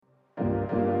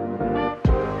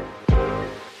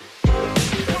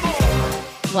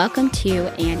Welcome to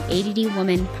an ADD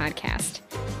Woman podcast.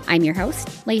 I'm your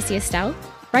host, Lacy Estelle,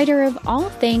 writer of all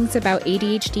things about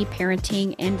ADHD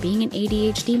parenting and being an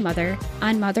ADHD mother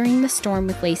on Mothering the Storm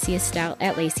with Lacy Estelle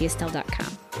at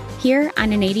lacyestelle.com. Here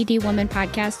on an ADD Woman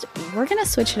podcast, we're going to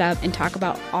switch it up and talk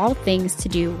about all things to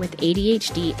do with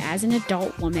ADHD as an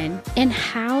adult woman and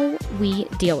how we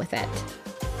deal with it.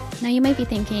 Now you might be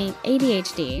thinking,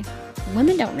 ADHD,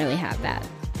 women don't really have that.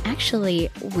 Actually,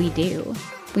 we do.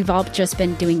 We've all just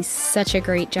been doing such a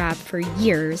great job for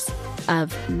years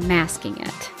of masking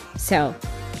it. So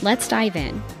let's dive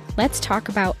in. Let's talk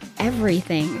about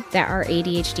everything that our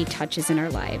ADHD touches in our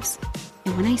lives.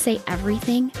 And when I say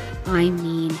everything, I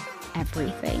mean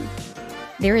everything.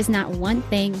 There is not one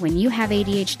thing when you have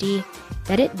ADHD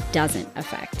that it doesn't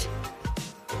affect.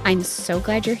 I'm so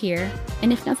glad you're here.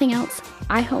 And if nothing else,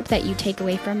 I hope that you take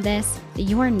away from this that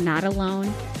you are not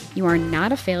alone, you are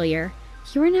not a failure,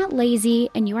 you are not lazy,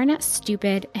 and you are not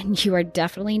stupid, and you are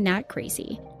definitely not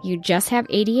crazy. You just have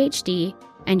ADHD,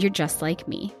 and you're just like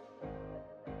me.